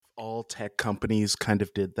all tech companies kind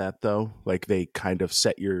of did that though. Like they kind of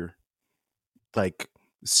set your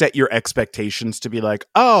expectations to be like,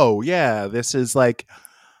 oh yeah, this is like,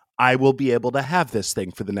 I will be able to have this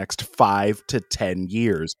thing for the next 5 to 10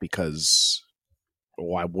 years because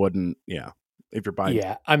I wouldn't, if you're buying.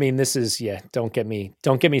 Yeah. I mean, this is, don't get me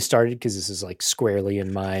started because this is like squarely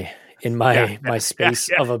in my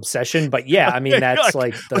space of obsession. But I mean, that's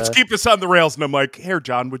like let's keep this on the rails. And I'm like, here,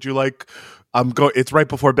 John, would you like, it's right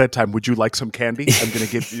before bedtime. Would you like some candy? I'm going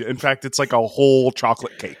to give you, in fact, it's like a whole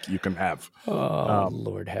chocolate cake you can have. Oh,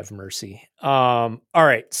 Lord have mercy. All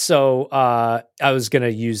right. So I was going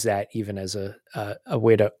to use that even as a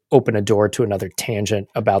way to open a door to another tangent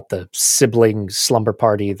about the sibling slumber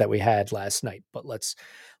party that we had last night. But let's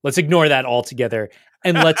ignore that altogether.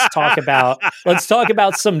 And let's talk about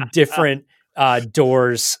some different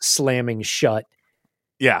doors slamming shut.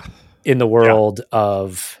 Yeah. In the world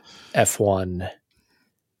of F1.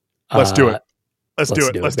 Let's do it. Let's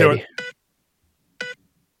do it.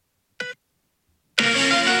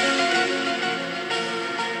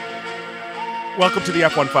 Welcome to the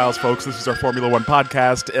F1 Files, folks. This is our Formula One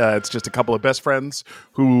podcast. It's just a couple of best friends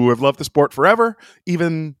who have loved the sport forever,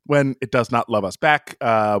 even when it does not love us back.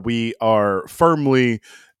 We are firmly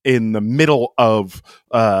in the middle of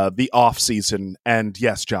the off season. And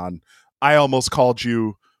yes, John, I almost called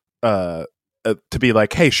you to be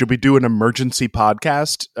like, hey, should we do an emergency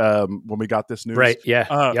podcast when we got this news? Right,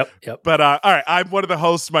 yeah. Yep. But all right, I'm one of the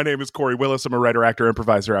hosts. My name is Corey Willis. I'm a writer, actor,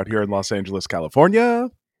 improviser out here in Los Angeles, California.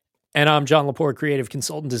 And I'm John Lepore, creative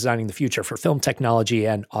consultant designing the future for film technology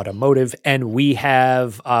and automotive. And we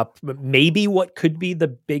have maybe what could be the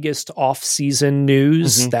biggest off-season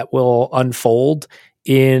news that will unfold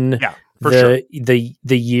in the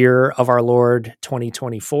year of our Lord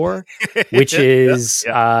 2024, which is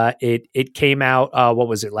it came out what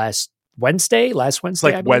was it, last Wednesday, like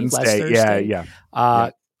Wednesday.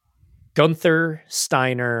 Guenther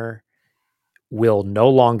Steiner will no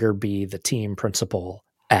longer be the team principal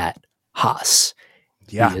at Haas.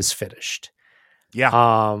 He is finished.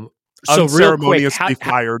 So unceremoniously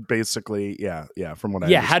fired, basically. From what I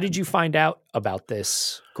understand. How did you find out about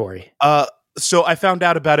this, Corey? So I found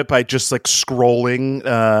out about it by just like scrolling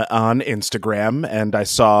on Instagram, and I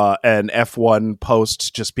saw an F1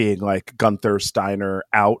 post just being like Guenther Steiner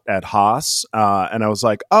out at Haas, and I was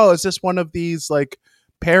like, oh, is this one of these like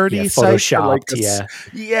parody sites?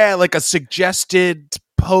 Photoshopped, like a suggested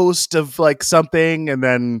post of like something, and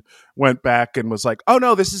then went back and was like, oh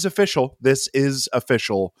no, this is official.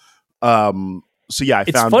 So I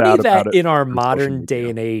it's found funny out that about it in our modern day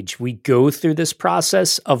and age, we go through this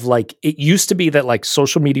process of like, it used to be that like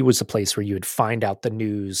social media was a place where you would find out the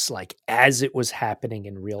news like as it was happening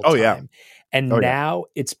in real time. And now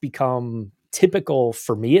it's become typical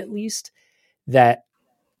for me, at least, that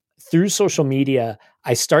through social media,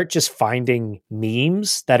 I start just finding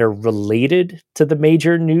memes that are related to the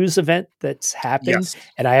major news event that's happened. Yes.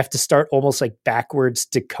 And I have to start almost like backwards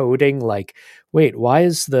decoding, like, wait, why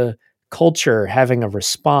is the culture having a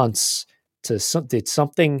response to did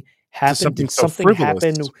something happen? Did something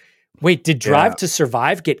happen? Wait, did Drive to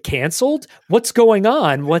Survive get canceled? What's going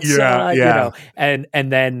on? You know, and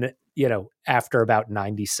then, you know, after about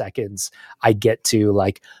 90 seconds, I get to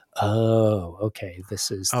like, oh, okay,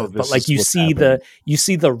 this is, but like you see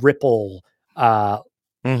the ripple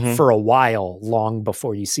for a while, long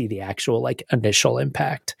before you see the actual like initial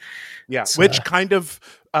impact. Yeah, which kind of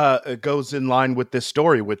goes in line with this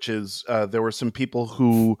story, which is there were some people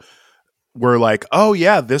who were like, oh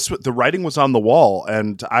yeah, the writing was on the wall,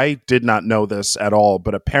 and I did not know this at all,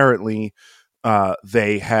 but apparently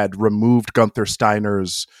they had removed Guenther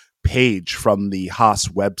Steiner's page from the Haas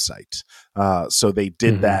website. So they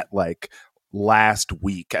did that like last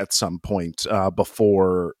week at some point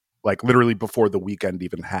before, like literally before the weekend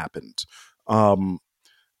even happened.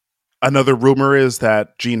 Another rumor is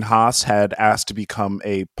that Gene Haas had asked to become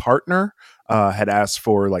a partner, had asked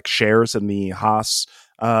for like shares in the Haas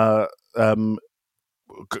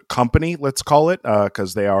company, let's call it,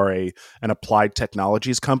 because they are an applied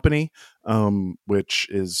technologies company, which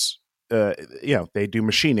is, they do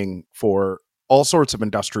machining for all sorts of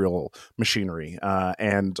industrial machinery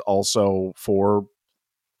and also for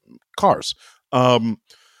cars. But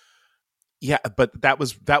that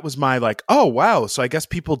was my like, oh wow, so I guess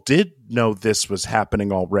people did know this was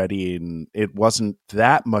happening already, and it wasn't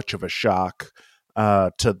that much of a shock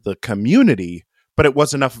to the community, but it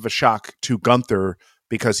was enough of a shock to Guenther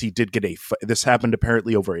because he did get this happened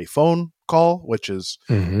apparently over a phone call, which is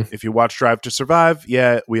if you watch Drive to Survive,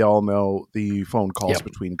 we all know the phone calls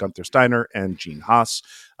between Guenther Steiner and Gene Haas.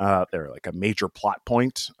 They're like a major plot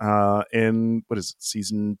point in, what is it,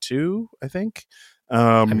 season 2, I think.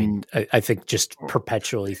 I mean, I think just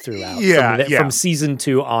perpetually throughout. From season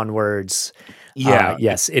 2 onwards.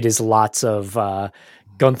 Yes, it is lots of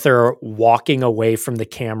Guenther walking away from the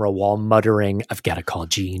camera while muttering, "I've got to call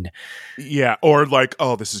Gene." Yeah, or like,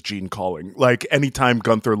 "Oh, this is Gene calling." Like anytime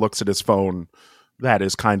Guenther looks at his phone, that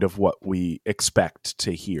is kind of what we expect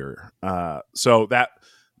to hear. So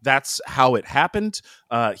that's how it happened.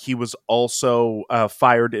 He was also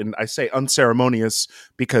fired, and I say unceremonious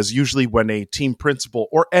because usually when a team principal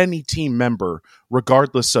or any team member,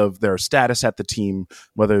 regardless of their status at the team,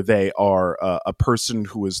 whether they are a person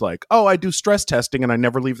who is like, "Oh, I do stress testing and I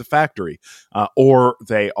never leave the factory," or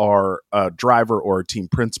they are a driver or a team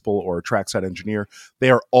principal or a trackside engineer, they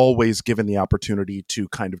are always given the opportunity to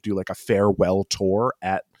kind of do like a farewell tour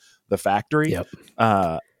at the factory.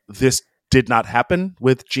 This did not happen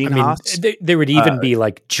with Gene Haas. There would even be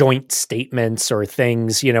like joint statements or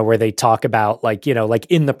things, where they talk about like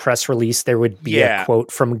in the press release, there would be a quote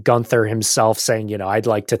from Guenther himself saying, "I'd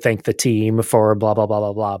like to thank the team for blah, blah, blah,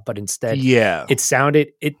 blah, blah." But instead,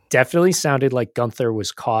 it definitely sounded like Guenther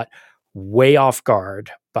was caught way off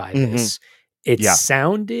guard by this. It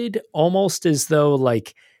sounded almost as though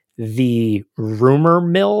like the rumor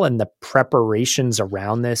mill and the preparations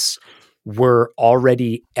around this were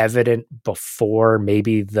already evident before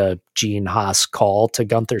maybe the Gene Haas call to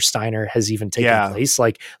Guenther Steiner has even taken place.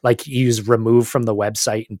 Like he was removed from the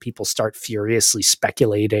website and people start furiously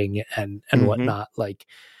speculating and whatnot. Like,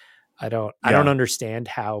 I don't understand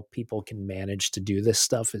how people can manage to do this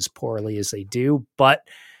stuff as poorly as they do. But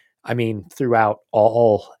I mean, throughout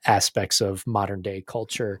all aspects of modern day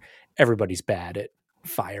culture, everybody's bad at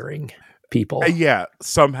firing people.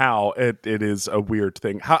 Somehow it is a weird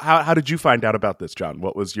thing. How did you find out about this, John?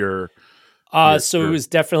 What was your so it was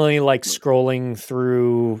definitely like scrolling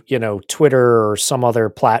through, Twitter or some other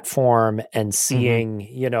platform and seeing,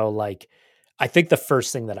 like, I think the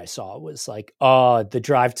first thing that I saw was like, the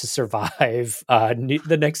Drive to Survive,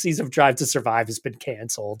 the next season of Drive to Survive has been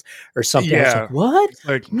canceled or something. I was like, what?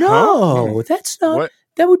 Like, no, that's not, what?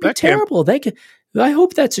 That would be terrible. I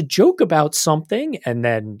hope that's a joke about something. And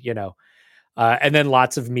then, and then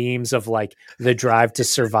lots of memes of like the Drive to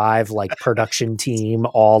Survive, like production team,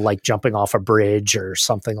 all like jumping off a bridge or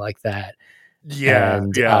something like that.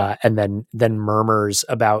 And then murmurs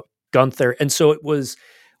about Guenther. And so it was,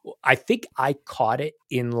 I think I caught it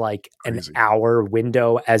in like an hour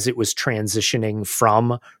window as it was transitioning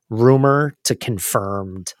from rumor to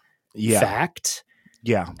confirmed fact.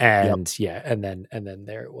 And then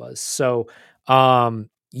there it was. So, I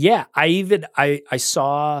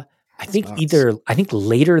saw, I think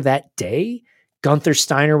later that day, Guenther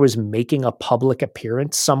Steiner was making a public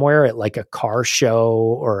appearance somewhere at like a car show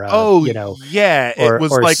or it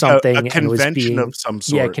was like something, a convention of some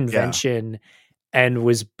sort. Convention. And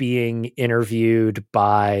was being interviewed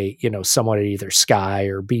by, someone at either Sky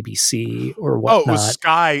or BBC or whatnot. Oh, it was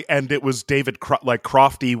Sky, and it was David,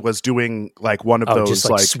 Crofty was doing like one of those, just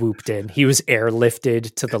like swooped in. He was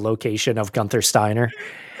airlifted to the location of Guenther Steiner.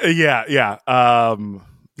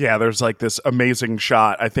 There's like this amazing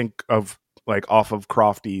shot, I think, of like off of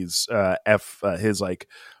Crofty's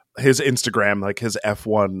his Instagram, like his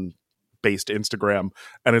F1 based Instagram,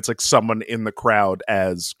 and it's like someone in the crowd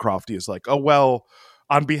as Crofty is like, "Oh well,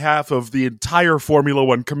 on behalf of the entire Formula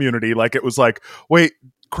One community," like it was like, wait,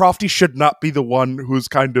 Crofty should not be the one who's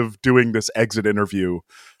kind of doing this exit interview.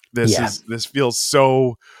 This feels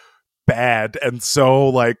so bad and so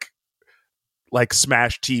like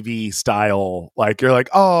Smash TV style. Like you're like,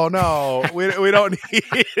 oh no, we don't need,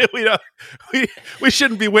 we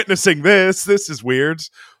shouldn't be witnessing this. This is weird.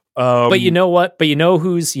 But you know what? But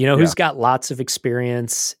who's got lots of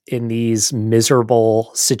experience in these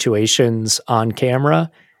miserable situations on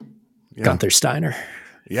camera? Guenther Steiner.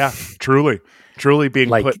 Yeah, truly being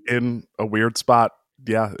put in a weird spot.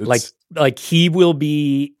 Yeah, it's like he will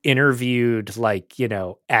be interviewed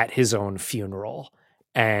at his own funeral,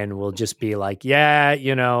 and will just be like,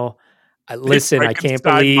 listen, I can't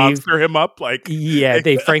believe monster him up.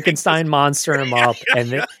 They Frankenstein monster him up,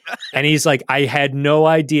 and he's like, I had no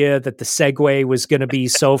idea that the Segway was going to be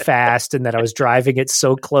so fast, and that I was driving it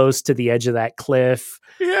so close to the edge of that cliff.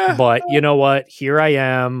 Yeah, but you know what? Here I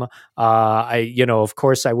am. Of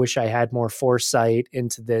course, I wish I had more foresight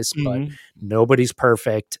into this, but nobody's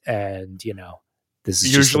perfect, and this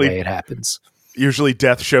is just the way it happens. Usually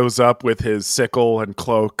Death shows up with his sickle and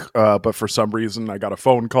cloak, but for some reason I got a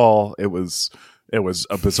phone call. It was It was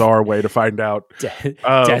a bizarre way to find out.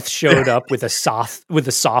 Death showed up with a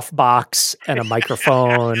soft box and a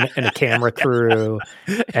microphone and a camera crew.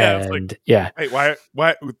 And hey, why,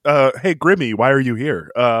 hey, Grimmy, why are you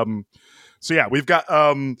here? So yeah, we've got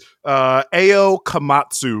Ao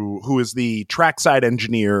Komatsu, who is the trackside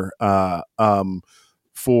engineer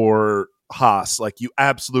for Haas. Like, you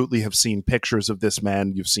absolutely have seen pictures of this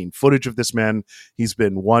man. You've seen footage of this man. He's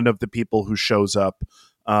been one of the people who shows up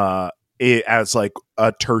as like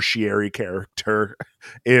a tertiary character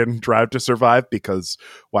in Drive to Survive, because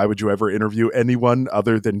why would you ever interview anyone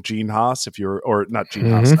other than Gene Haas or not Gene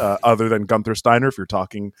Haas, other than Guenther Steiner, if you're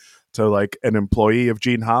talking to like an employee of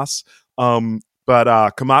Gene Haas.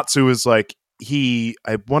 But Komatsu is like,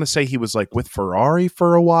 I want to say he was like with Ferrari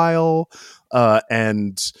for a while,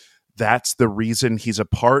 and that's the reason he's a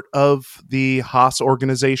part of the Haas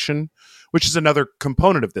organization, which is another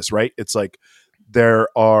component of this, right? It's like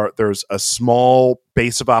there's a small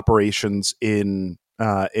base of operations in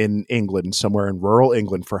England, somewhere in rural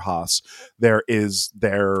England for Haas.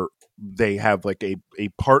 They have like a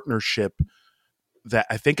partnership that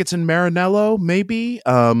I think it's in Maranello, maybe.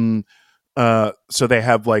 So they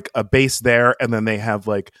have like a base there, and then they have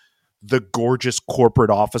like the gorgeous corporate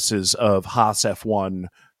offices of Haas F1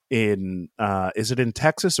 in is it in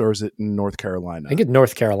Texas or is it in North Carolina? I think it's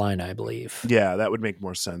North Carolina, I believe. Yeah, that would make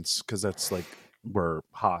more sense, because that's like where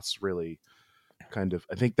Haas really kind of,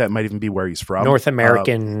 I think that might even be where he's from. North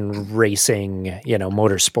American racing,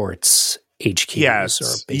 motorsports HQs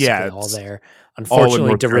are basically all there.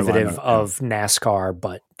 Unfortunately, derivative of NASCAR,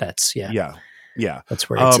 but that's yeah, that's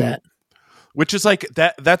where it's at. Which is like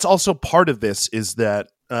that's also part of this, is that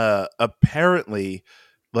apparently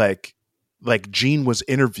like Gene was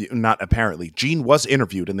interviewed, not apparently, Gene was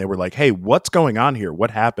interviewed, and they were like, hey, what's going on here? What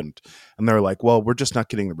happened? And they're like, well, we're just not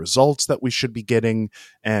getting the results that we should be getting.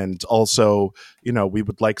 And also, we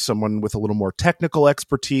would like someone with a little more technical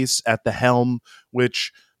expertise at the helm,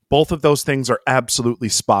 which both of those things are absolutely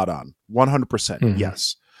spot on. 100%.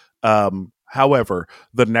 Yes. However,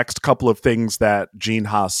 the next couple of things that Gene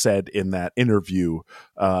Haas said in that interview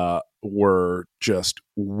were just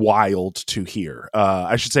wild to hear.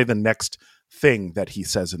 I should say the next thing that he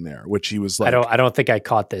says in there, which he was like, I don't think I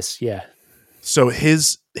caught this. Yeah. So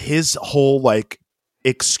his whole like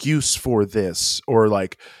excuse for this, or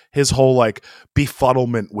like his whole like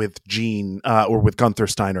befuddlement with Gene or with Guenther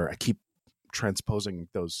Steiner, I keep transposing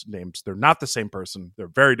those names. They're not the same person. They're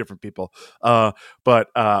very different people. But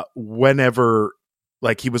whenever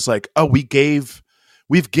like he was like, oh,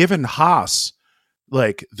 we've given Haas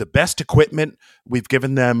like the best equipment, we've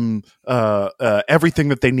given them everything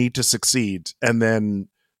that they need to succeed. And then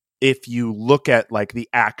if you look at like the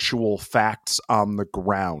actual facts on the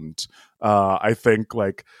ground, I think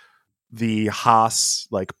like the Haas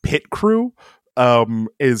like pit crew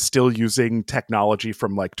is still using technology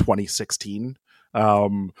from like 2016.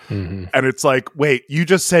 And it's like, wait, you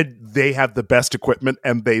just said they have the best equipment,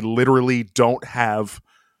 and they literally don't have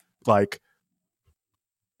like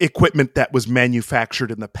equipment that was manufactured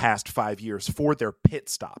in the past 5 years for their pit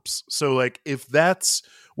stops. So like, if that's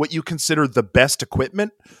what you consider the best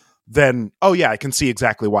equipment, then oh yeah, I can see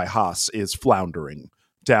exactly why Haas is floundering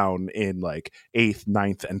down in like 8th,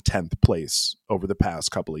 9th, and 10th place over the past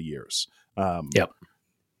couple of years.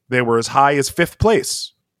 They were as high as 5th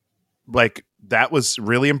place. Like, that was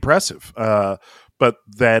really impressive. But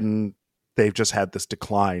then they've just had this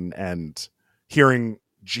decline, and hearing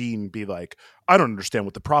Gene be like, I don't understand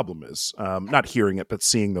what the problem is. Not hearing it, but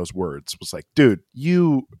seeing those words was like, dude,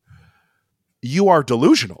 you are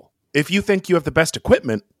delusional. If you think you have the best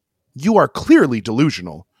equipment, you are clearly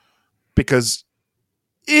delusional, because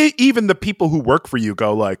even the people who work for you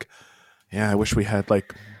go like, yeah, I wish we had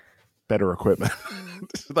like better equipment.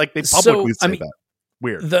 Like, they publicly say that.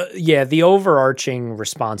 Weird. The overarching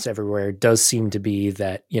response everywhere does seem to be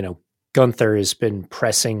that, Guenther has been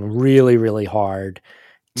pressing really, really hard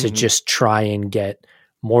to just try and get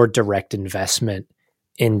more direct investment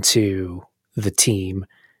into the team.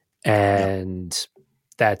 And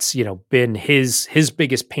that's, been his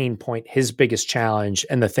biggest pain point, his biggest challenge,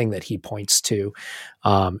 and the thing that he points to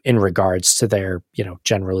in regards to their,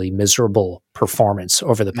 generally miserable performance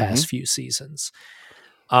over the past few seasons.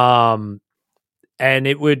 And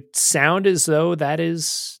it would sound as though that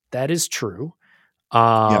is true.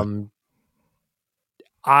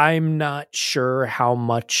 I'm not sure how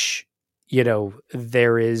much,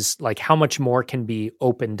 there is, like, how much more can be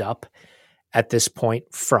opened up at this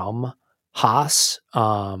point from Haas.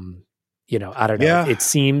 I don't know. Yeah. It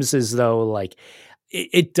seems as though like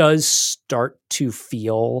it does start to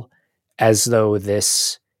feel as though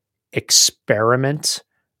this experiment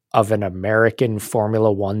of an American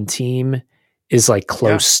Formula One team is like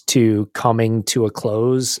close to coming to a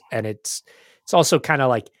close. And it's also kind of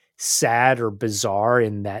like sad or bizarre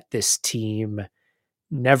in that this team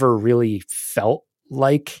never really felt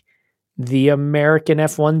like the American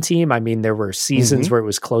F1 team. I mean, there were seasons where it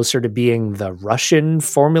was closer to being the Russian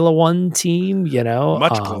Formula One team, you know,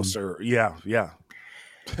 much closer. Yeah. Yeah.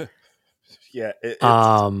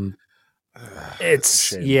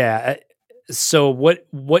 It's yeah. So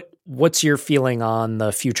what's your feeling on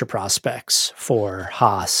the future prospects for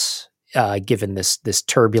Haas, given this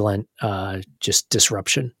turbulent, just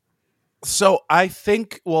disruption? So I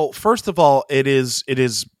think, well, first of all, it is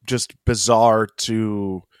just bizarre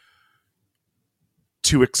to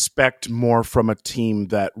expect more from a team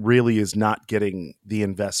that really is not getting the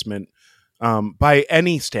investment by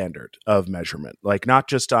any standard of measurement. Like, not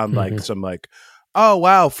just on like some like, oh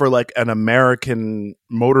wow, for like an American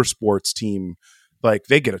motorsports team, like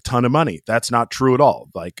they get a ton of money. That's not true at all.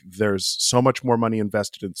 Like, there's so much more money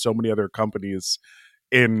invested in so many other companies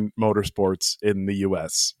in motorsports in the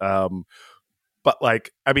US. But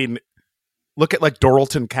like, I mean, look at like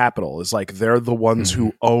Doralton Capital is like, they're the ones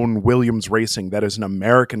who own Williams Racing. That is an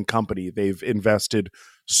American company. They've invested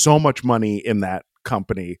so much money in that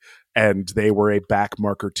company, and they were a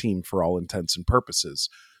backmarker team for all intents and purposes.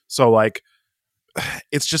 So like,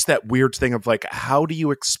 it's just that weird thing of like, how do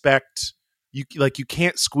you expect you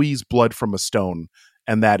can't squeeze blood from a stone,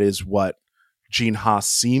 and that is what Gene Haas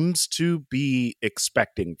seems to be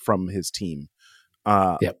expecting from his team.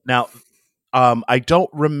 Now, I don't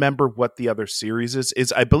remember what the other series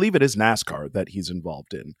is. I believe it is NASCAR that he's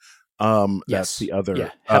involved in. Yes, that's the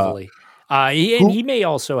other heavily. He may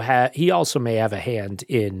also have a hand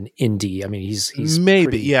in Indy. I mean, he's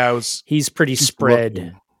maybe pretty, he's pretty spread.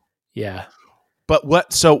 Looking. Yeah. But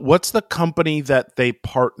what's the company that they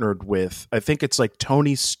partnered with? I think it's like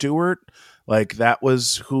Tony Stewart. Like, that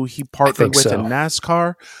was who he partnered with in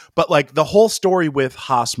NASCAR. But like, the whole story with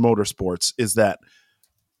Haas Motorsports is that,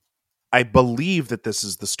 I believe that this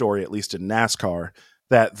is the story, at least in NASCAR,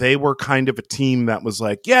 that they were kind of a team that was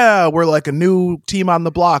like, yeah, we're like a new team on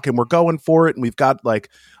the block and we're going for it. And we've got like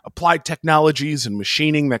applied technologies and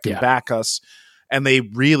machining that can back us. And they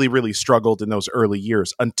really, really struggled in those early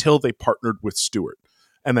years until they partnered with Stewart.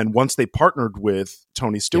 And then once they partnered with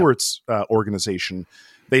Tony Stewart's organization,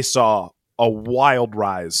 they saw a wild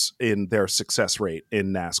rise in their success rate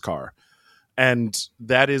in NASCAR. And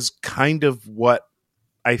that is kind of what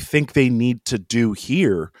I think they need to do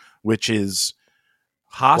here, which is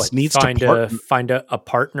Haas needs to find a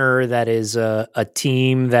partner that is a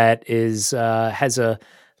team that is has a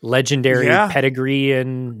legendary pedigree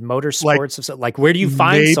in motorsports. Like where do you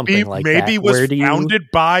find something like that? Maybe was founded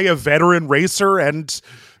by a veteran racer and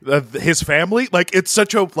his family. Like, it's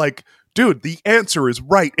such a like, dude, the answer is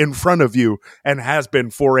right in front of you and has been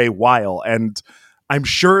for a while. And I'm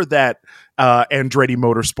sure that Andretti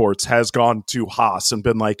Motorsports has gone to Haas and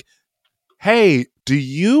been like, hey, do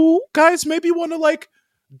you guys maybe want to like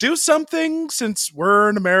do something, since we're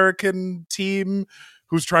an American team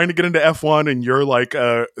who's trying to get into F1 and you're like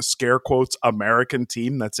a scare quotes American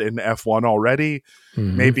team that's in F1 already.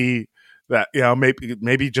 Maybe that, you know,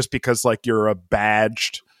 maybe just because like you're a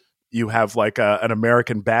badged, you have like an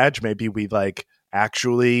American badge, maybe we like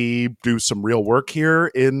actually do some real work here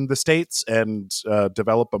in the States and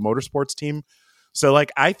develop a motorsports team. So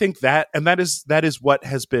like, I think that, and that is what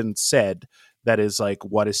has been said. That is like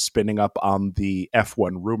what is spinning up on the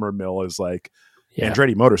F1 rumor mill, is like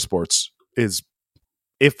Andretti Motorsports is,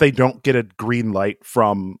 if they don't get a green light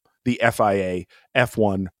from the FIA,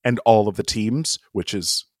 F1, and all of the teams, which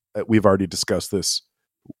is, we've already discussed this,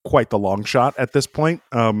 quite the long shot at this point.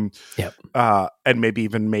 And maybe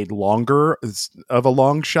even made longer of a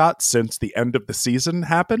long shot since the end of the season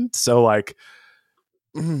happened. So like,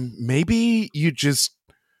 maybe you just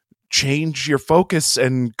change your focus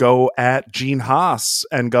and go at Gene Haas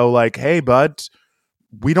and go like, hey bud,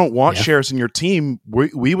 we don't want shares in your team.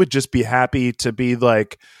 We would just be happy to be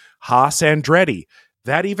like Haas Andretti.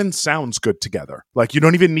 That even sounds good together. Like, you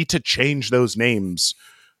don't even need to change those names.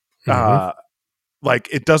 Like,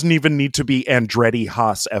 it doesn't even need to be Andretti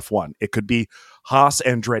Haas F1. It could be Haas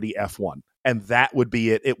Andretti F1. And that would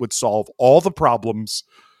be it. It would solve all the problems.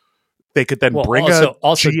 They could then bring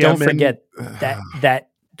also GM don't forget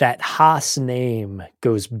that Haas name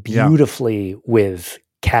goes beautifully with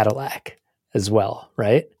Cadillac as well,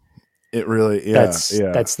 right? It really,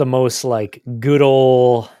 that's the most like good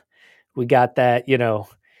old, we got that, you know,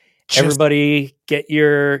 everybody get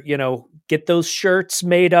your, you know, get those shirts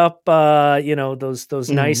made up, you know, those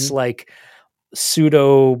nice like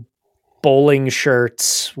pseudo bowling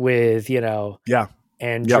shirts with, you know,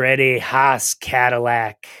 Andretti Haas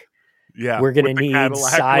Cadillac. Yeah, we're gonna need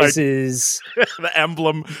Cadillac, sizes, the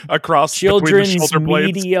emblem across children's between the shoulder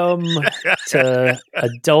blades. medium to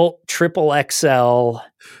adult triple XL.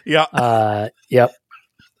 Yeah. Yep.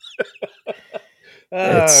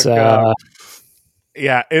 It's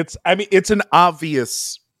yeah, it's an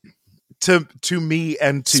obvious to me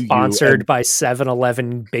and to sponsored by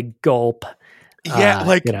 7-Eleven Big Gulp. Yeah,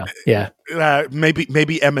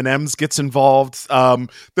 maybe M&M's gets involved.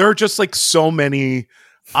 There are just like so many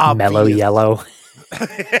obvious Mellow Yellow.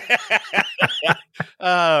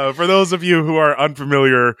 For those of you who are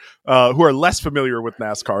unfamiliar, who are less familiar with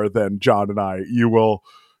NASCAR than John and I,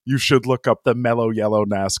 you should look up the Mellow Yellow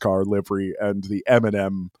NASCAR livery and the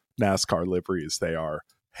M&M NASCAR liveries. They are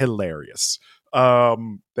hilarious.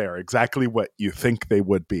 They're exactly what you think they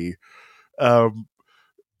would be.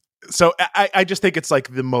 So I just think it's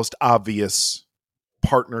like the most obvious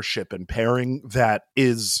partnership and pairing that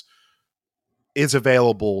is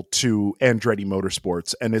available to Andretti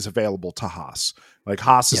Motorsports and is available to Haas. Like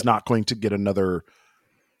Haas is not going to get another,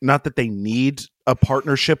 not that they need a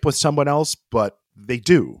partnership with someone else, but they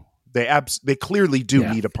do. They clearly do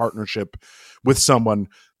need a partnership with someone.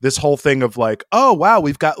 This whole thing of like, oh wow,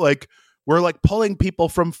 we're like pulling people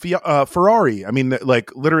from Ferrari. I mean,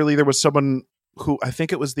 like literally there was someone who I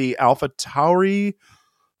think it was the AlphaTauri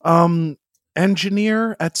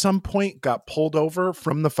engineer at some point got pulled over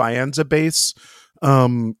from the Faenza base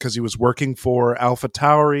because he was working for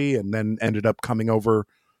AlphaTauri and then ended up coming over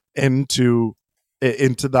into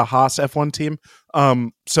the Haas F1 team.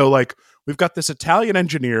 So like we've got this Italian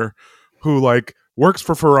engineer who like works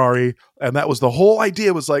for Ferrari, and that was the whole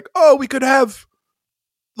idea, was like, oh, we could have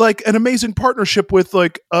like an amazing partnership with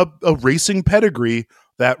like a racing pedigree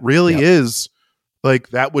that really is like,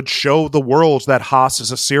 that would show the world that Haas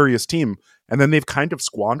is a serious team. And then they've kind of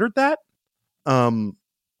squandered that. I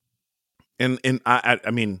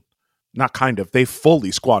mean, not kind of, they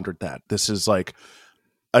fully squandered that. This is like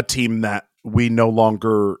a team that we no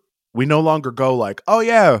longer go like, oh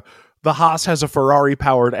yeah, the Haas has a Ferrari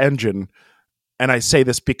powered engine. And I say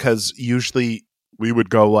this because usually we would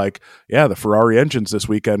go like, yeah, the Ferrari engines this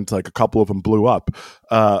weekend, like a couple of them blew up.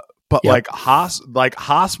 But like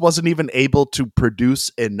Haas wasn't even able to produce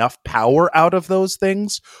enough power out of those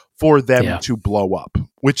things for them to blow up,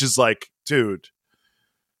 which is like, dude,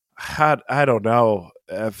 I don't know.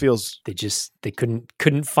 It feels they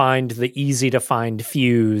couldn't find the easy to find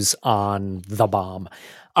fuse on the bomb.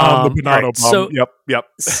 The Bonanno bomb. Yep.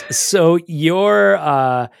 So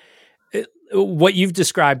your what you've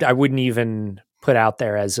described, I wouldn't even put out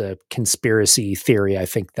there as a conspiracy theory. I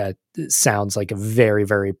think that sounds like a very,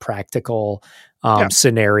 very practical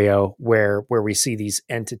scenario where we see these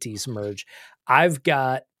entities merge. I've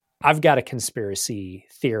got a conspiracy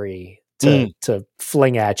theory to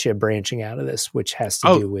fling at you, branching out of this, which has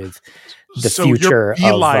to do with the future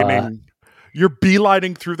of. You're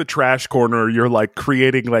beelining through the trash corner. You're like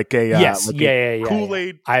creating like a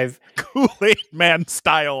Kool-Aid, Kool-Aid man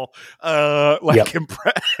style,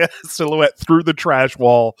 silhouette through the trash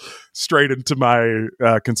wall, straight into my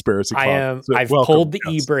conspiracy club. I've pulled the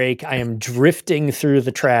e-brake. I am drifting through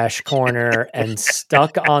the trash corner, and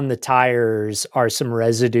stuck on the tires are some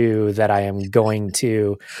residue that I am going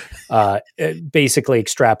to basically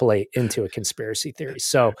extrapolate into a conspiracy theory.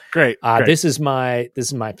 So great. This is my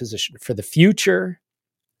position for the future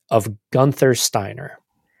of Guenther Steiner.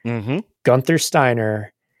 Mm-hmm. Guenther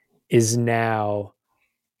Steiner is now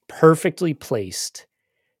perfectly placed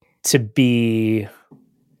to be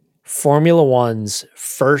Formula One's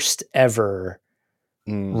first ever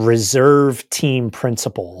reserve team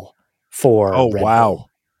principal for Red Bull.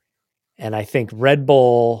 And I think Red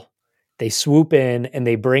Bull, they swoop in and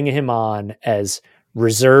they bring him on as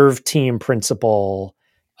reserve team principal,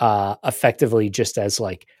 effectively just as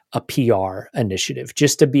like a PR initiative,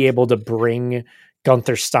 just to be able to bring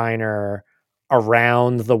Guenther Steiner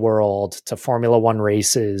around the world to Formula One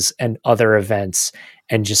races and other events,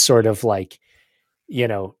 and just sort of like,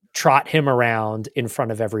 trot him around in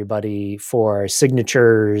front of everybody for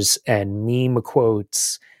signatures and meme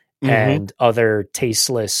quotes and other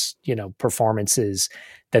tasteless, performances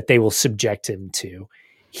that they will subject him to.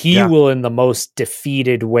 He will, in the most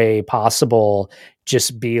defeated way possible,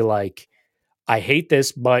 just be like, I hate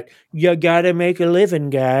this, but you got to make a living,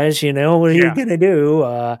 guys. What are you going to do?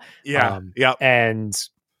 And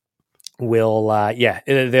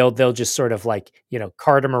they'll just sort of like,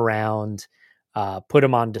 cart him around, put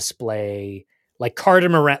him on display, like cart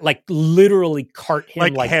him around, like literally cart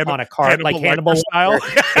him like on a cart, like Hannibal style.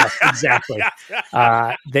 Exactly.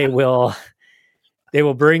 They will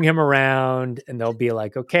bring him around and they'll be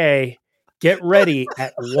like, okay, get ready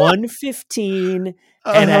at 1:15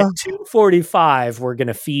 and at 2:45 we're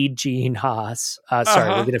gonna feed Gene Haas. Sorry,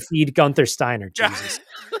 we're gonna feed Guenther Steiner. Jesus,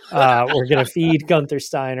 we're gonna feed Guenther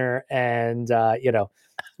Steiner, and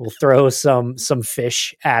we'll throw some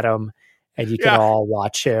fish at him, and you can all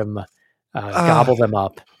watch him gobble them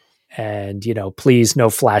up. And, please no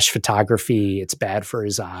flash photography. It's bad for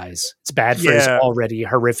his eyes. It's bad for his already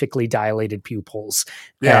horrifically dilated pupils.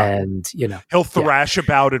 Yeah. And, he'll thrash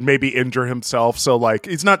about and maybe injure himself. So like,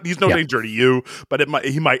 he's no danger to you, but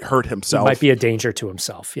he might hurt himself. He might be a danger to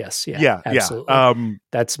himself. Yes. Yeah. Absolutely.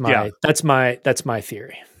 That's my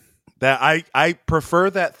theory. That I prefer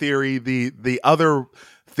that theory. The other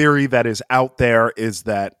theory that is out there is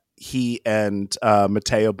that he and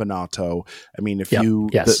Matteo Binotto. I mean, if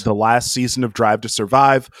the last season of Drive to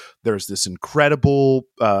Survive, there's this incredible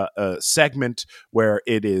segment where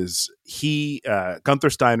it is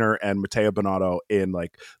Guenther Steiner and Matteo Binotto in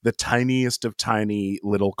like the tiniest of tiny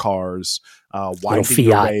little cars,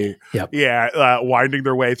 winding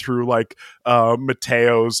their way through like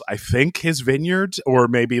Matteo's, I think his vineyard, or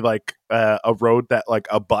maybe like a road that like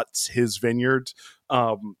abuts his vineyard,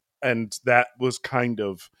 and that was kind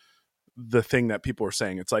of the thing that people are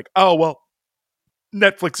saying. It's like, oh, well,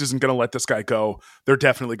 Netflix isn't going to let this guy go. They're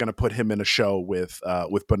definitely going to put him in a show with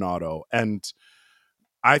Binotto. And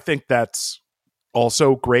I think that's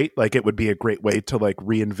also great. Like, it would be a great way to like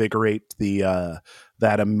reinvigorate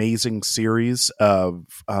that amazing series of,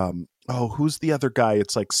 who's the other guy?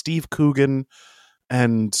 It's like Steve Coogan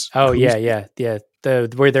and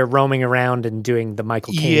where they're roaming around and doing the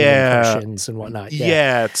Michael Caine impressions and whatnot.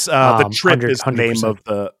 It's The Trip is the name of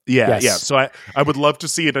the So I would love to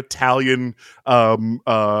see an Italian /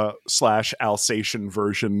 Alsatian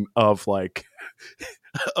version of like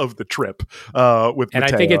of The Trip with and Matteo.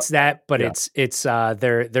 I think it's that, but it's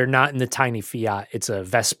they're not in the tiny Fiat. It's a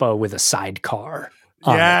Vespa with a sidecar.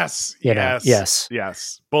 Yes.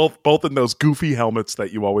 Both in those goofy helmets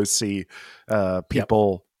that you always see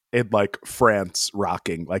people in like France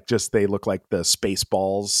rocking. Like, just they look like the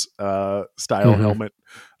Spaceballs style helmet.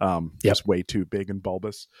 Just way too big and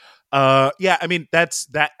bulbous. I mean,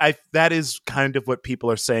 that is kind of what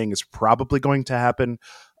people are saying is probably going to happen.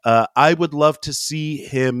 I would love to see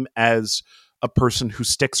him as a person who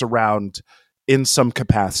sticks around in some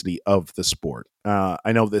capacity of the sport.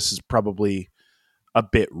 I know this is probably a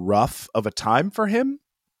bit rough of a time for him.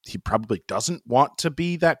 He probably doesn't want to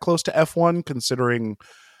be that close to F1, considering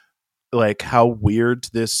like how weird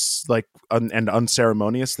this like and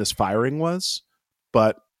unceremonious this firing was.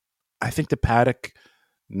 But I think the paddock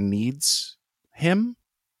needs him.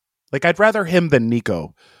 Like, I'd rather him than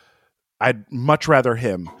Nico. I'd much rather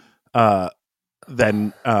him than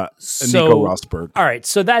Nico Rosberg. All right,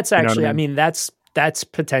 so that's actually, I mean, that's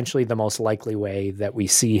potentially the most likely way that we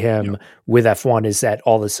see him with F1, is that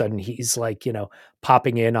all of a sudden he's like,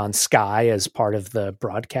 popping in on Sky as part of the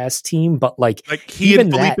broadcast team. But like he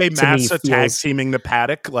and Felipe Massa tag teaming the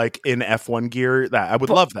paddock, like in F1 gear, that I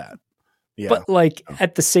would love that. Yeah. But like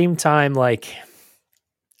at the same time, like,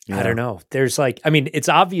 I don't know, there's like, I mean, it's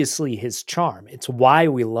obviously his charm. It's why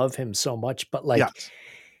we love him so much, but like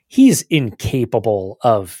he's incapable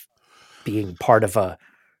of being part of a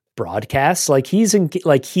broadcast. Like he's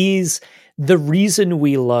the reason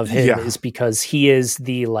we love him is because he is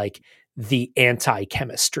the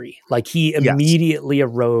anti-chemistry. Like he immediately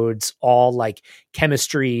erodes all like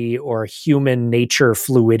chemistry or human nature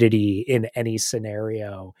fluidity in any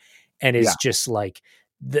scenario, and is just like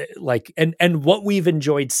and what we've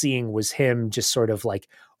enjoyed seeing was him just sort of like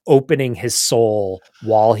opening his soul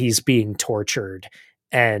while he's being tortured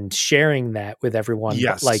and sharing that with everyone.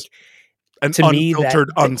 But like, an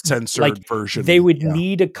unfiltered, uncensored version. They would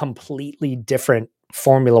need a completely different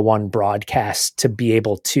Formula One broadcast to be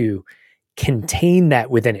able to contain that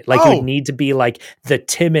within it. Like, it would need to be like the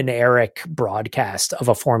Tim and Eric broadcast of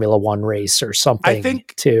a Formula One race or something. I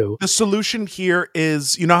think the solution here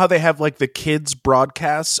is, you know how they have like the kids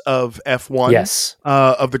broadcasts of F1,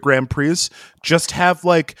 of the Grand Prix? Just have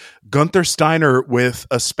like Guenther Steiner with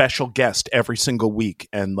a special guest every single week.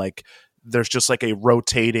 And like, there's just like a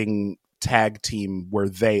rotating tag team where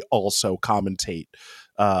they also commentate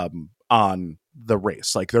on the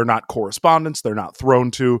race. Like, they're not correspondents, they're not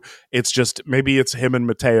thrown to. It's just, maybe it's him and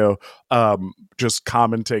Matteo just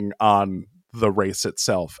commenting on the race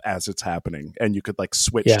itself as it's happening, and you could like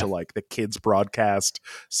switch to like the kids broadcast,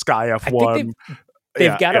 Sky F1.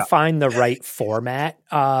 They've got to find the right format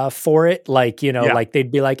for it. Like, like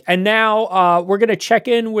they'd be like, and now we're going to check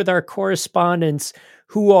in with our correspondents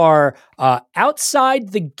who are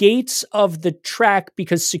outside the gates of the track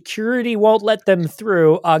because security won't let them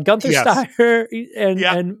through. Guenther Steiner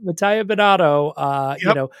and Mattia Binotto.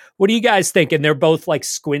 You know, what do you guys think? And they're both like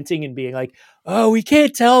squinting and being like, "Oh, we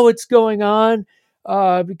can't tell what's going on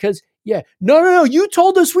because." Yeah, no. You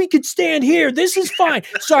told us we could stand here. This is fine.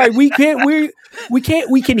 Sorry, we can't. We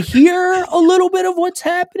can hear a little bit of what's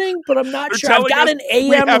happening, but I'm not sure. I've got an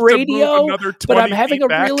AM radio, but I'm having a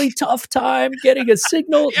really tough time getting a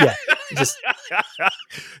signal. Just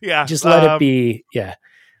let it be. Yeah,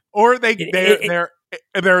 or they're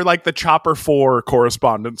like the Chopper 4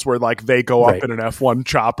 correspondents, where like they go up in an F1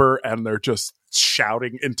 chopper and they're just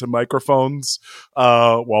shouting into microphones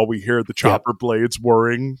while we hear the chopper blades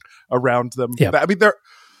whirring around them. I mean,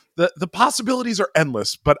 the possibilities are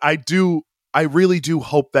endless, but I really do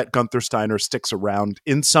hope that Guenther Steiner sticks around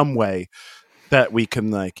in some way, that we can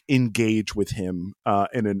like engage with him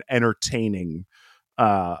in an entertaining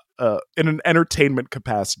in an entertainment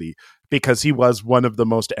capacity, because he was one of the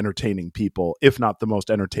most entertaining people, if not the most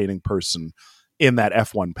entertaining person in that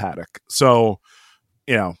F1 paddock. So,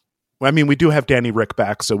 you know, I mean, we do have Danny Rick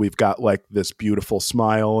back, so we've got like this beautiful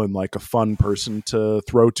smile and like a fun person to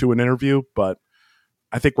throw to an interview, but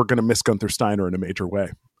I think we're going to miss Guenther Steiner in a major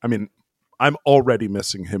way. I mean, I'm already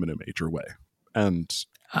missing him in a major way, and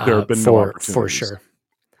there have been no opportunities. For sure.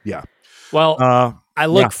 Yeah. Well, I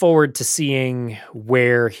look forward to seeing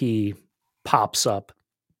where he pops up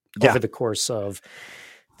over the course of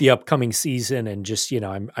the upcoming season, and just, you know,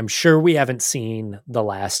 I'm sure we haven't seen the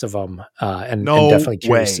last of him, and definitely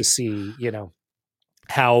curious to see, you know,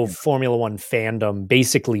 how Formula One fandom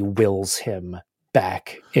basically wills him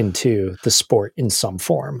back into the sport in some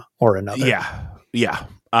form or another. Yeah.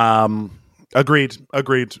 Agreed.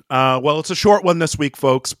 Well, it's a short one this week,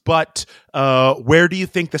 folks, but where do you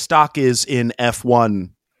think the stock is in F1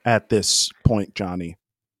 at this point, Johnny?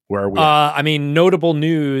 Where are we? I mean, notable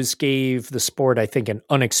news gave the sport, I think, an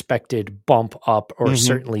unexpected bump up, or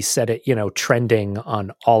certainly set it, you know, trending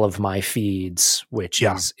on all of my feeds, which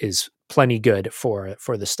is plenty good for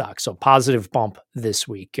the stock. So positive bump this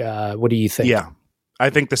week. What do you think? Yeah, I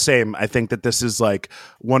think the same. I think that this is like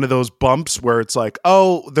one of those bumps where it's like,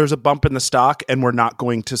 oh, there's a bump in the stock and we're not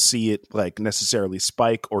going to see it like necessarily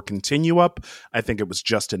spike or continue up. I think it was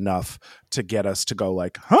just enough to get us to go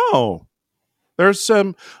like, oh, there's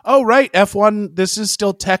some, right, F1, this is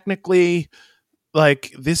still technically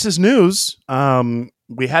like, this is news.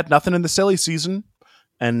 We had nothing in the silly season,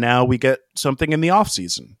 and now we get something in the off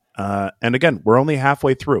season. And again, we're only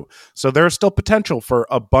halfway through, so there's still potential for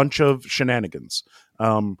a bunch of shenanigans.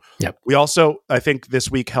 We also, I think this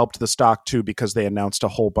week helped the stock too, because they announced a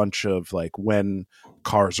whole bunch of like when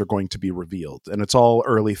cars are going to be revealed, and it's all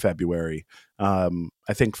early February.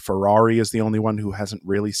 I think Ferrari is the only one who hasn't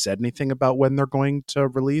really said anything about when they're going to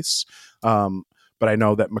release. But I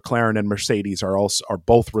know that McLaren and Mercedes are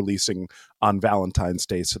both releasing on Valentine's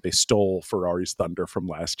Day, so they stole Ferrari's thunder from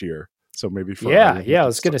last year. So maybe Ferrari I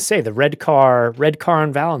was going to say the red car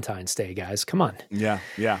on Valentine's Day, guys. Come on. Yeah.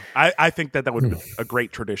 I think that would be a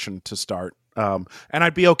great tradition to start. And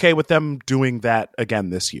I'd be okay with them doing that again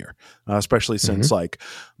this year, especially since like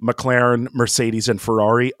McLaren, Mercedes, and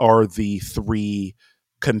Ferrari are the three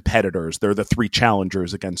competitors. They're the three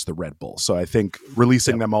challengers against the Red Bull. So I think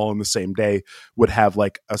releasing them all in the same day would have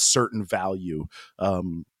like a certain value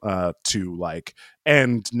to like,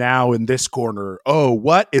 and now in this corner,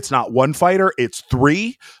 it's not one fighter, it's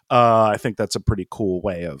three. I think that's a pretty cool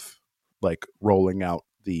way of like rolling out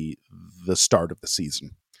the start of the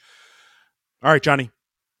season. All right, Johnny,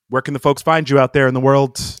 where can the folks find you out there in the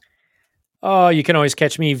world? You can always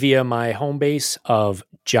catch me via my home base of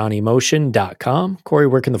johnnymotion.com. Corey,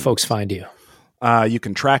 where can the folks find you? You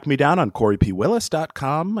can track me down on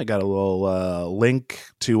CoreyPWillis.com. I got a little link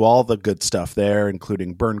to all the good stuff there,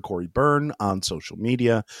 including Burn Corey Burn on social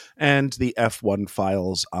media and the F1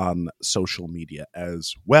 Files on social media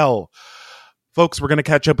as well. Folks, we're going to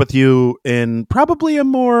catch up with you in probably a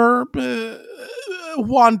more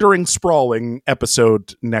wandering, sprawling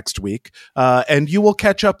episode next week. And you will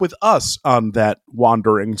catch up with us on that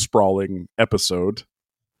wandering, sprawling episode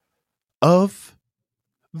of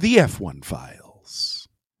the F1 Files.